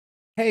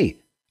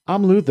Hey,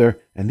 I'm Luther,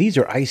 and these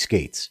are ice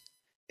skates.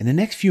 In the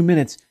next few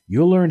minutes,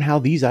 you'll learn how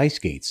these ice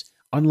skates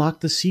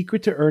unlock the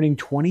secret to earning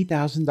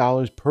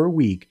 $20,000 per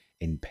week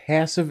in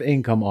passive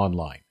income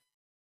online.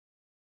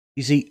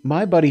 You see,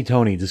 my buddy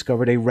Tony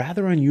discovered a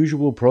rather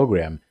unusual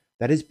program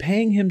that is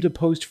paying him to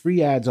post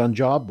free ads on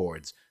job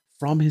boards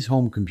from his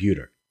home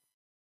computer.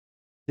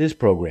 This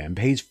program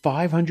pays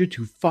 $500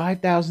 to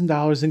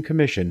 $5,000 in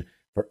commission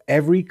for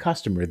every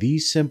customer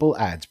these simple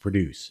ads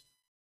produce.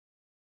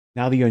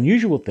 Now, the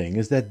unusual thing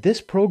is that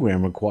this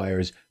program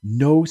requires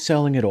no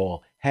selling at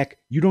all. Heck,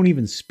 you don't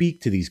even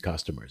speak to these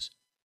customers.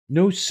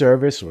 No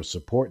service or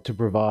support to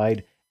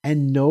provide,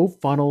 and no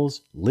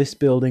funnels,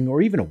 list building,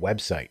 or even a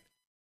website.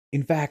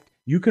 In fact,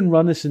 you can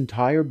run this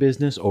entire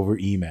business over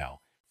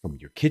email from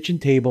your kitchen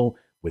table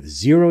with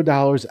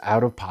 $0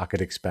 out of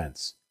pocket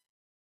expense.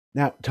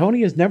 Now,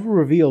 Tony has never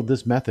revealed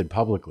this method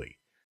publicly,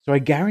 so I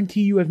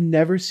guarantee you have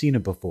never seen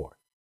it before.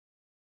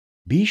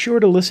 Be sure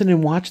to listen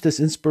and watch this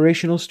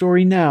inspirational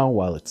story now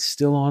while it's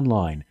still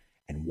online,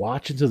 and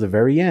watch until the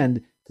very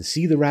end to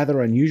see the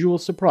rather unusual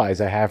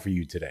surprise I have for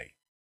you today.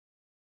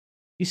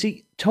 You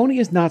see, Tony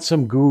is not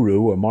some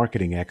guru or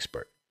marketing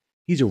expert.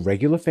 He's a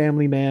regular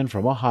family man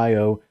from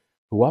Ohio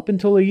who up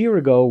until a year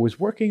ago was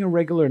working a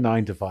regular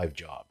 9-to-5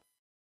 job.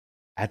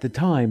 At the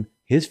time,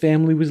 his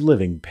family was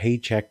living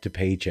paycheck to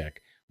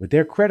paycheck, with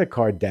their credit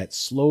card debt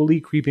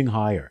slowly creeping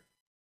higher.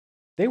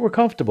 They were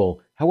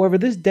comfortable, however,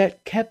 this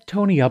debt kept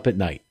Tony up at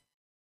night,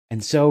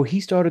 and so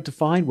he started to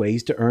find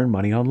ways to earn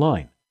money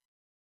online.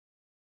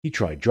 He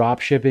tried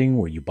drop shipping,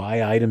 where you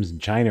buy items in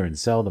China and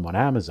sell them on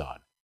Amazon.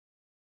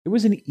 It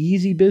was an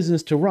easy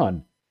business to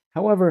run.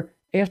 However,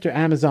 after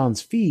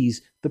Amazon's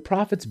fees, the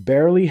profits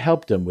barely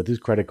helped him with his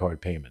credit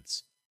card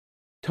payments.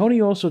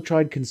 Tony also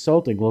tried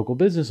consulting local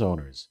business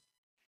owners.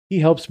 He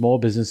helped small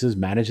businesses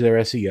manage their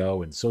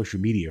SEO and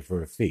social media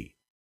for a fee.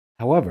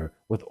 However,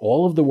 with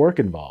all of the work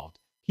involved,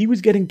 he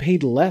was getting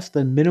paid less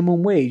than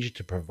minimum wage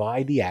to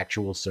provide the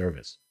actual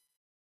service.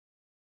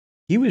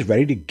 He was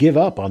ready to give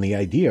up on the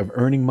idea of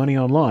earning money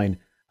online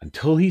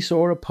until he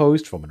saw a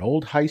post from an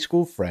old high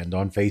school friend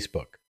on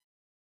Facebook.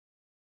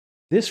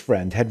 This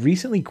friend had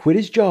recently quit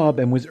his job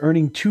and was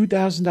earning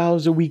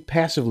 $2,000 a week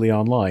passively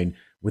online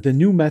with a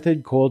new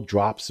method called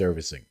drop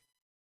servicing.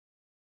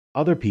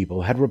 Other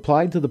people had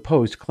replied to the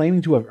post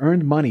claiming to have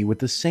earned money with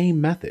the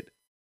same method.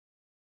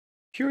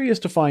 Curious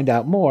to find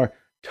out more,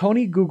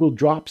 Tony Googled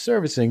drop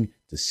servicing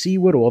to see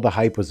what all the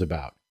hype was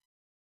about.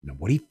 And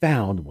what he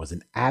found was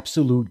an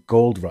absolute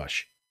gold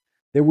rush.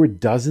 There were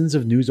dozens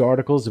of news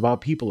articles about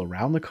people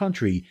around the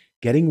country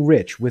getting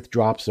rich with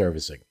drop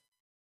servicing.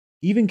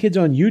 Even kids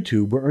on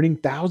YouTube were earning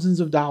thousands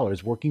of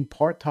dollars working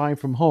part-time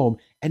from home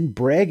and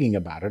bragging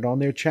about it on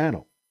their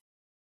channel.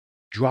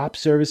 Drop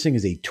servicing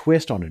is a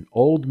twist on an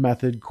old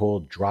method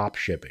called drop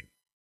shipping.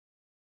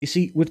 You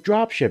see, with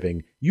drop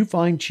shipping, you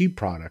find cheap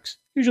products,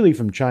 usually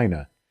from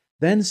China,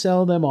 then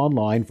sell them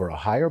online for a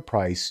higher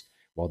price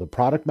while the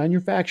product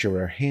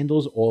manufacturer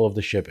handles all of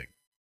the shipping.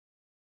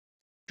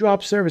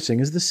 Drop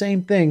servicing is the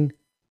same thing,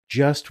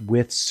 just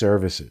with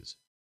services.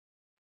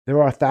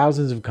 There are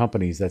thousands of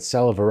companies that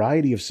sell a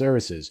variety of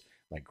services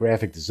like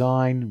graphic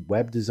design,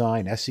 web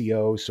design,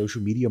 SEO,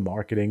 social media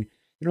marketing.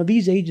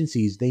 These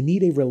agencies, they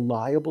need a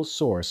reliable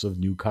source of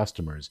new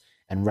customers,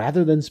 and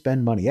rather than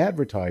spend money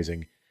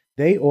advertising,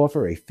 they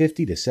offer a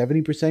 50 to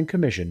 70%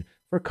 commission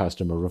for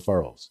customer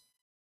referrals.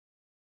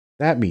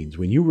 That means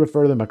when you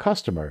refer them a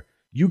customer,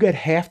 you get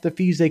half the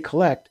fees they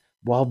collect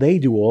while they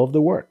do all of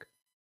the work.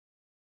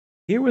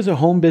 Here was a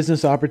home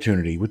business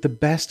opportunity with the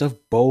best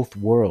of both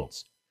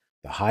worlds: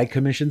 the high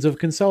commissions of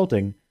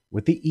consulting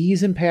with the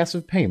ease and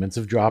passive payments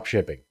of drop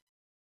shipping.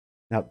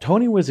 Now,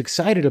 Tony was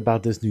excited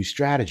about this new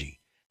strategy.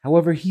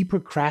 However, he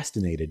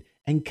procrastinated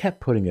and kept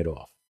putting it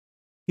off.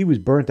 He was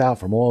burnt out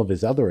from all of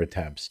his other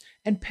attempts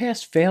and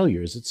past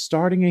failures at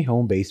starting a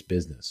home-based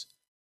business.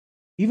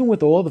 Even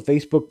with all the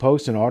Facebook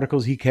posts and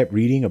articles he kept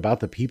reading about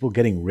the people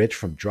getting rich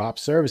from drop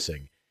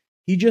servicing,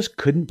 he just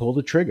couldn't pull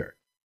the trigger.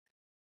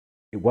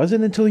 It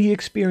wasn't until he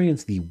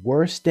experienced the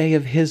worst day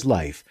of his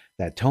life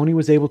that Tony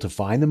was able to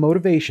find the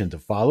motivation to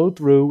follow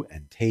through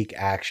and take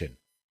action.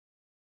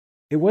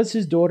 It was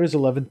his daughter's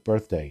 11th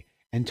birthday,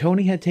 and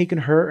Tony had taken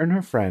her and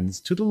her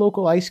friends to the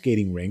local ice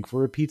skating rink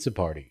for a pizza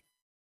party.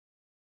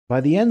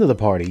 By the end of the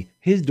party,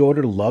 his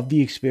daughter loved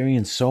the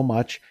experience so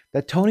much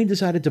that Tony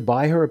decided to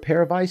buy her a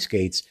pair of ice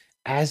skates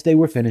as they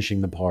were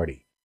finishing the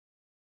party.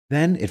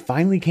 Then it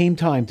finally came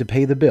time to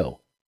pay the bill.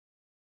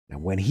 Now,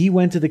 when he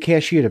went to the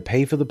cashier to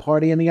pay for the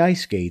party and the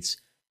ice skates,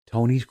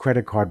 Tony's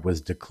credit card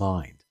was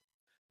declined.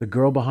 The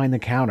girl behind the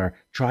counter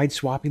tried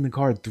swapping the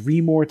card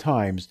 3 more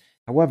times.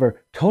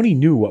 However, Tony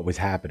knew what was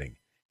happening.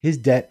 His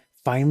debt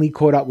finally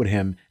caught up with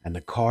him and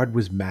the card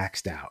was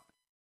maxed out.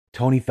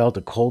 Tony felt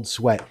a cold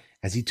sweat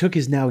as he took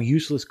his now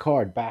useless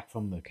card back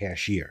from the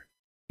cashier.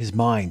 His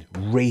mind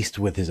raced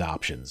with his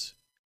options.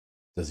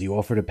 Does he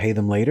offer to pay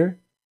them later?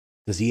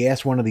 Does he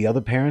ask one of the other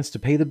parents to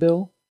pay the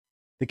bill?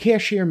 The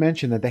cashier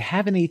mentioned that they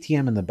have an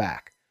ATM in the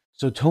back,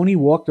 so Tony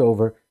walked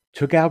over,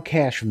 took out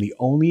cash from the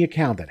only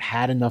account that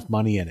had enough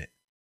money in it.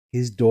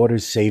 his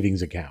daughter's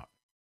savings account.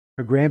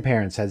 Her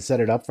grandparents had set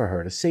it up for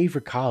her to save for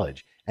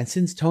college, and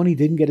since Tony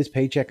didn't get his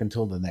paycheck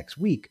until the next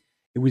week,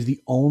 it was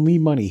the only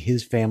money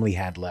his family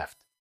had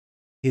left.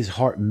 His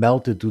heart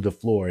melted through the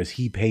floor as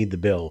he paid the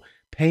bill,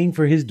 paying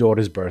for his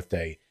daughter's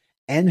birthday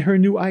and her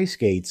new ice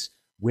skates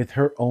with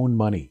her own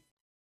money.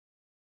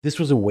 This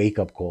was a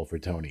wake-up call for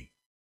Tony.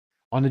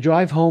 On the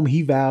drive home,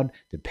 he vowed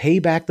to pay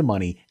back the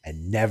money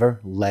and never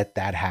let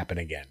that happen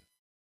again.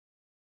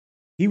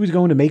 He was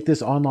going to make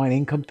this online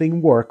income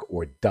thing work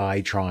or die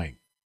trying.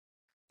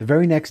 The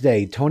very next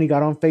day, Tony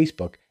got on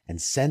Facebook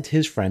and sent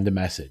his friend a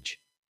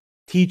message.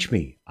 "Teach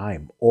me, I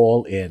am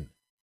all in."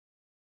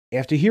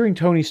 After hearing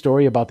Tony's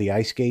story about the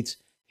ice skates,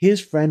 his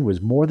friend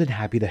was more than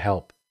happy to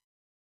help.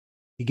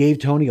 He gave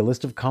Tony a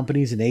list of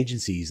companies and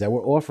agencies that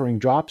were offering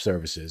drop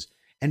services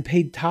and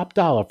paid top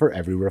dollar for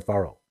every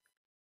referral.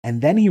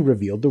 And then he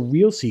revealed the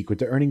real secret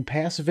to earning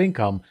passive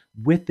income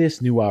with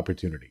this new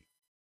opportunity.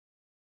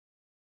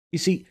 You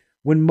see,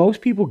 when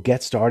most people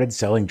get started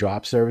selling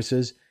drop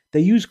services, they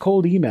use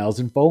cold emails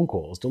and phone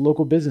calls to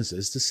local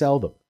businesses to sell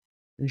them.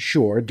 And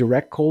sure,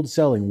 direct cold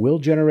selling will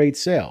generate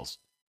sales.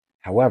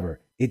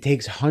 However, it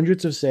takes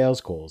hundreds of sales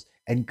calls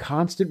and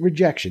constant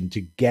rejection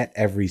to get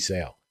every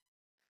sale.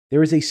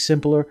 There is a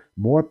simpler,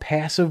 more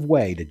passive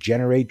way to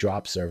generate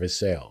drop service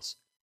sales.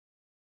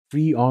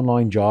 Free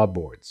online job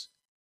boards.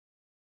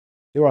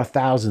 There are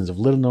thousands of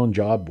little-known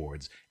job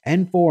boards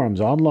and forums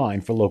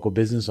online for local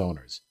business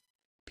owners.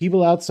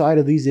 People outside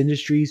of these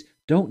industries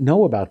don't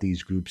know about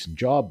these groups and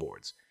job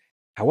boards.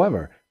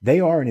 However, they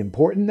are an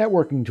important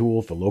networking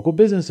tool for local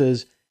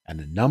businesses and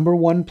the number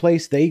one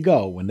place they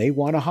go when they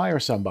want to hire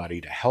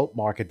somebody to help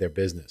market their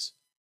business.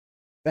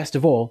 Best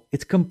of all,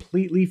 it's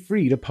completely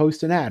free to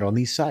post an ad on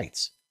these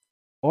sites.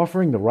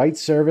 Offering the right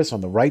service on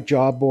the right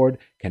job board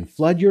can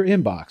flood your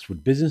inbox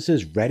with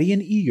businesses ready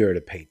and eager to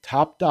pay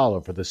top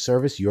dollar for the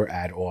service your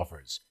ad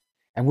offers.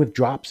 And with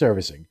drop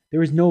servicing,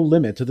 there is no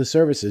limit to the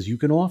services you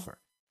can offer.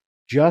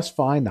 Just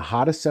find the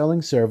hottest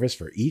selling service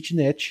for each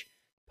niche,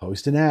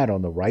 post an ad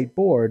on the right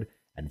board,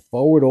 and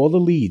forward all the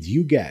leads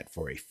you get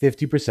for a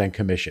 50%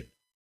 commission.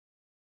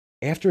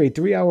 After a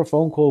 3-hour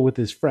phone call with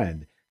his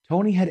friend,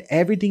 Tony had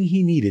everything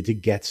he needed to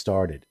get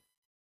started.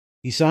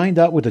 He signed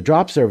up with the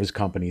drop service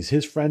companies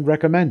his friend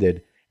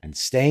recommended and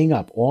staying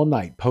up all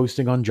night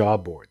posting on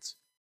job boards.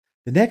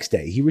 The next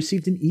day, he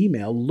received an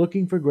email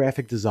looking for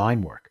graphic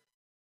design work.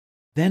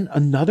 Then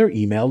another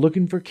email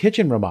looking for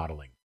kitchen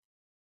remodeling.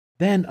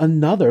 Then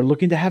another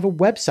looking to have a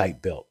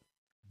website built.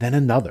 Then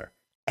another,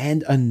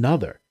 and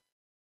another.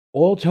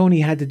 All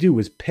Tony had to do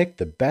was pick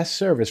the best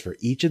service for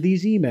each of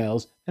these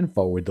emails and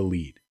forward the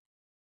lead.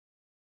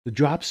 The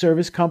drop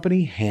service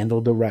company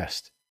handled the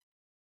rest.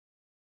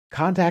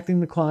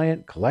 Contacting the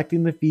client,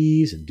 collecting the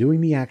fees, and doing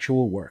the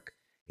actual work.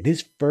 In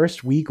his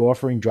first week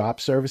offering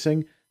drop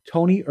servicing,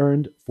 Tony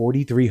earned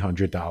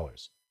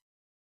 $4,300.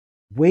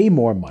 Way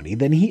more money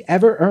than he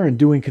ever earned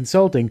doing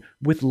consulting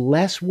with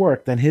less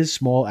work than his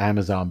small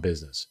Amazon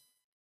business.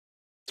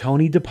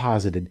 Tony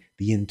deposited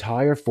the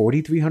entire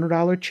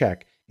 $4,300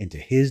 check into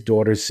his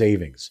daughter's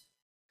savings.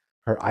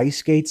 Her ice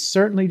skates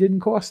certainly didn't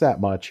cost that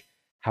much.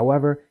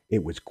 However,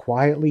 it was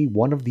quietly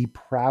one of the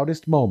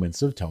proudest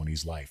moments of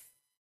Tony's life.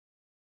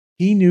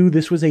 He knew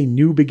this was a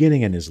new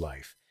beginning in his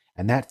life,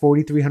 and that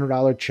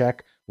 $4,300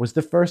 check was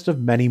the first of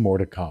many more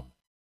to come.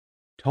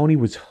 Tony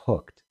was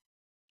hooked.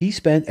 He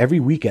spent every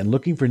weekend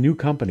looking for new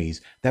companies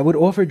that would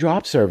offer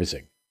drop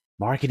servicing.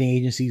 Marketing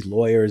agencies,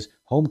 lawyers,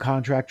 home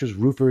contractors,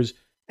 roofers,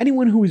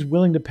 anyone who was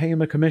willing to pay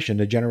him a commission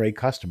to generate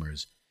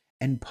customers,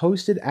 and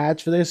posted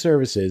ads for their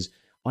services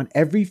on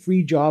every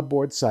free job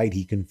board site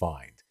he can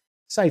find.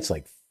 Sites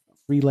like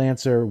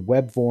Freelancer,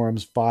 web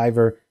forums,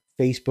 Fiverr,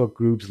 Facebook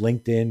groups,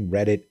 LinkedIn,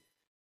 Reddit.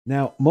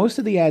 Now, most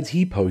of the ads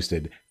he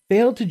posted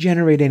failed to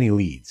generate any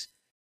leads.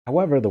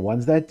 However, the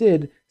ones that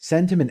did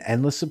sent him an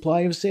endless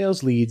supply of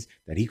sales leads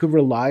that he could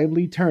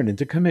reliably turn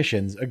into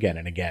commissions again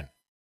and again.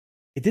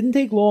 It didn't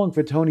take long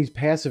for Tony's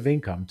passive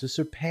income to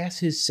surpass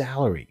his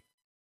salary.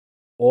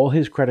 All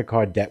his credit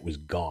card debt was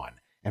gone,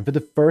 and for the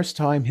first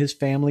time his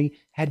family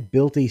had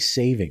built a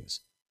savings.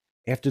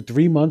 After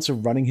 3 months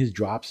of running his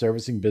drop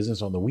servicing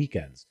business on the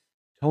weekends,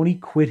 Tony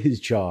quit his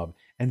job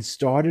and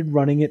started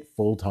running it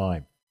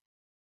full-time.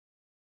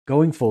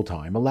 Going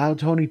full-time allowed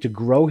Tony to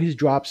grow his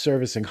drop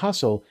servicing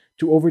hustle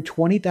to over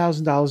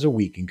 $20,000 a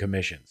week in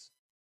commissions,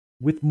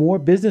 with more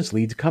business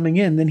leads coming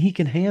in than he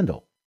can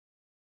handle.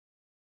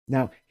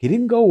 Now, he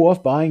didn't go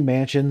off buying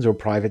mansions or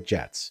private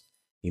jets.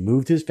 He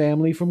moved his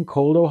family from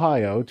cold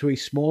Ohio to a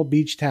small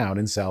beach town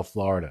in South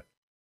Florida.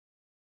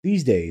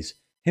 These days,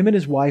 him and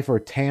his wife are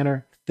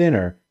tanner,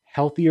 thinner,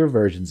 healthier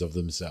versions of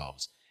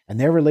themselves, and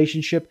their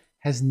relationship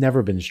has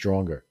never been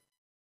stronger.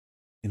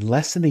 In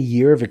less than a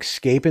year of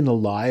escaping the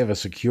lie of a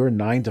secure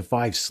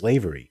 9-to-5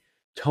 slavery,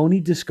 Tony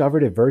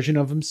discovered a version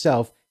of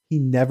himself he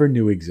never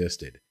knew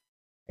existed.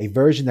 A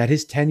version that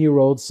his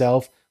 10-year-old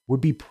self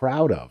would be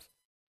proud of.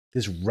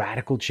 This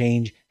radical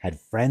change had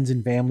friends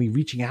and family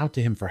reaching out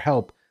to him for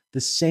help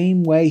the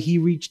same way he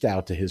reached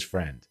out to his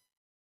friend.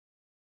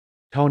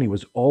 Tony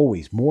was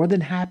always more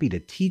than happy to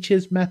teach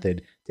his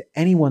method to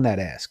anyone that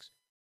asks.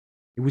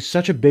 It was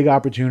such a big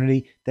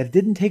opportunity that it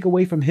didn't take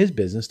away from his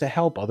business to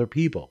help other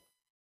people.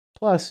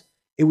 Plus,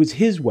 it was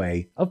his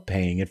way of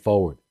paying it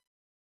forward.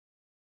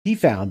 He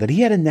found that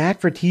he had a knack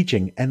for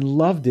teaching and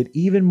loved it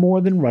even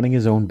more than running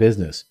his own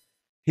business.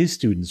 His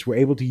students were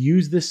able to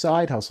use this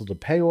side hustle to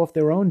pay off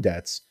their own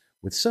debts,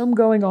 with some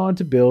going on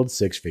to build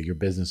six-figure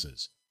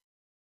businesses.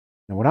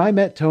 Now, when I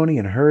met Tony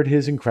and heard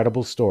his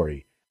incredible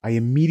story, I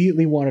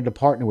immediately wanted to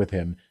partner with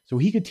him so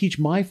he could teach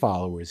my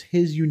followers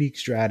his unique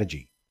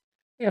strategy.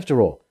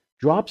 After all,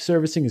 drop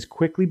servicing is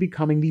quickly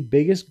becoming the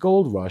biggest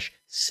gold rush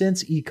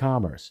since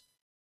e-commerce.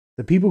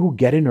 The people who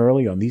get in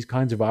early on these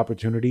kinds of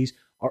opportunities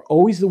are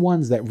always the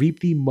ones that reap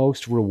the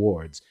most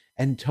rewards,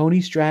 and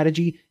Tony's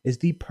strategy is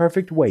the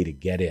perfect way to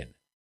get in.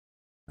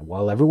 And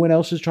while everyone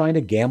else is trying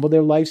to gamble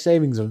their life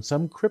savings on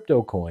some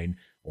crypto coin,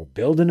 or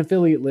build an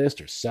affiliate list,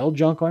 or sell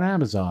junk on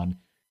Amazon,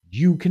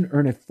 you can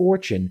earn a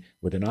fortune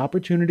with an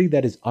opportunity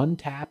that is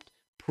untapped,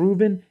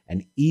 proven,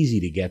 and easy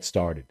to get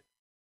started.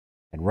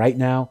 And right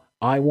now,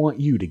 I want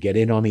you to get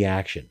in on the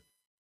action.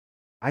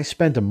 I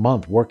spent a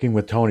month working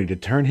with Tony to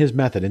turn his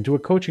method into a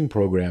coaching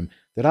program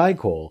that I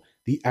call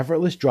the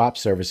Effortless Drop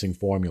Servicing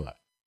Formula.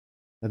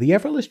 Now, the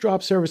Effortless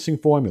Drop Servicing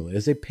Formula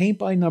is a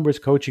paint-by-numbers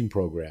coaching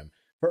program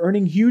for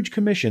earning huge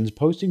commissions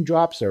posting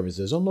drop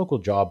services on local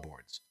job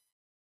boards.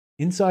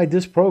 Inside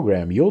this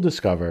program, you'll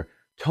discover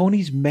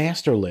Tony's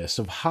master list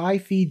of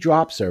high-fee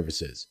drop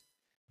services.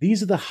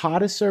 These are the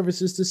hottest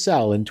services to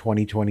sell in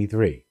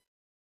 2023.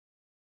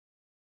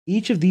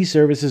 Each of these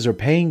services are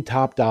paying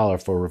top dollar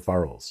for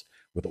referrals,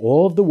 with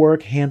all of the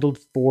work handled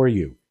for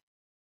you.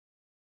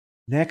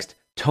 Next,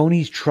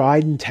 Tony's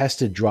tried and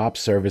tested drop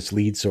service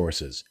lead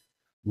sources.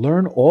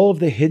 Learn all of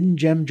the hidden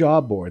gem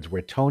job boards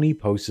where Tony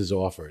posts his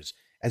offers,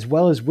 as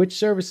well as which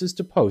services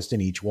to post in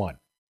each one.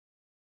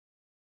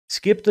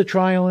 Skip the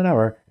trial and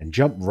error and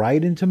jump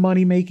right into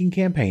money-making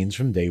campaigns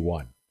from day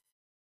one.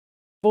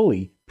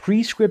 Fully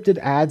pre-scripted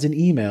ads and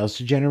emails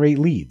to generate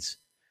leads.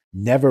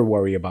 Never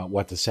worry about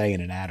what to say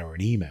in an ad or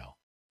an email.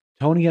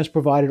 Tony has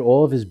provided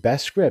all of his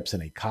best scripts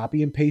in a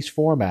copy and paste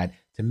format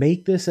to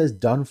make this as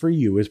done for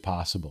you as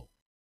possible.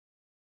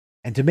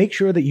 And to make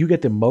sure that you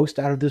get the most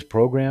out of this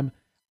program,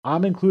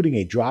 I'm including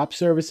a drop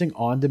servicing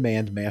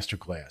on-demand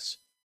masterclass.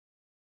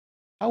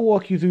 I'll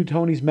walk you through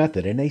Tony's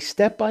method in a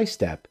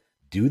step-by-step,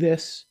 do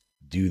this,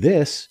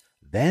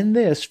 then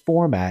this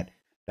format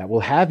that will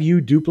have you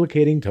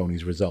duplicating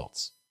Tony's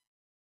results.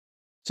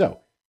 So,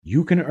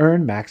 you can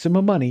earn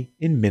maximum money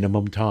in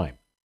minimum time.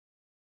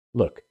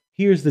 Look,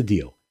 here's the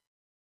deal.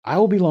 I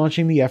will be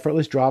launching the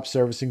Effortless Drop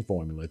Servicing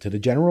Formula to the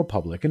general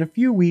public in a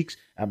few weeks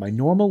at my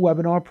normal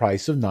webinar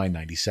price of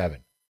 $9.97.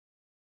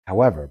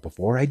 However,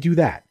 before I do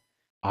that,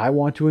 I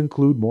want to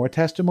include more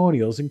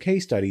testimonials and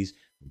case studies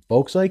from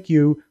folks like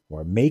you who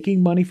are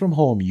making money from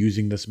home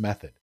using this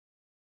method.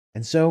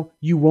 And so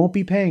you won't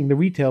be paying the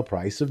retail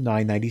price of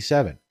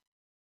 $9.97.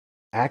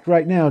 Act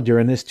right now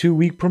during this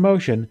 2-week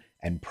promotion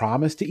and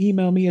promise to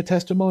email me a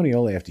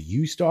testimonial after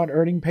you start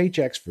earning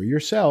paychecks for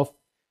yourself,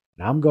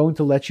 and I'm going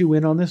to let you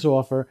in on this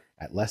offer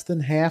at less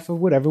than half of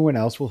what everyone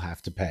else will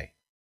have to pay.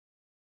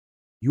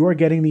 You are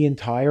getting the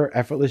entire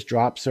Effortless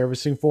Drop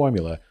Servicing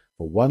Formula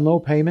for one low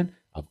payment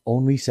of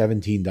only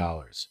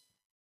 $17.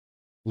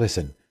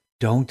 Listen,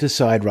 don't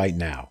decide right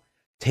now.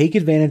 Take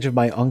advantage of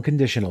my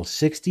unconditional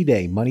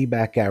 60-day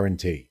money-back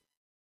guarantee.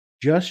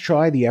 Just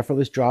try the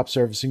Effortless Drop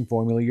Servicing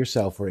Formula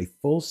yourself for a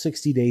full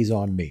 60 days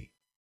on me.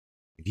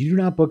 If you do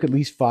not book at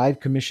least 5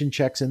 commission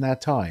checks in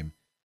that time,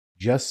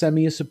 just send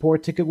me a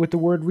support ticket with the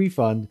word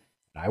refund,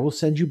 and I will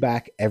send you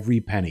back every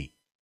penny.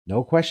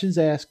 No questions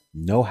asked,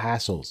 no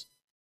hassles.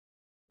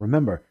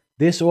 Remember,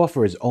 this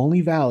offer is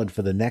only valid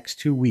for the next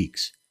 2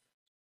 weeks.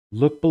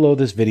 Look below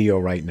this video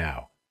right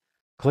now.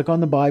 Click on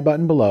the buy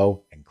button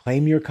below and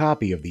claim your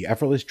copy of the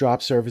Effortless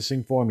Drop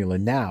Servicing Formula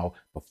now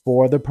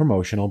before the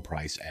promotional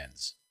price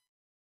ends.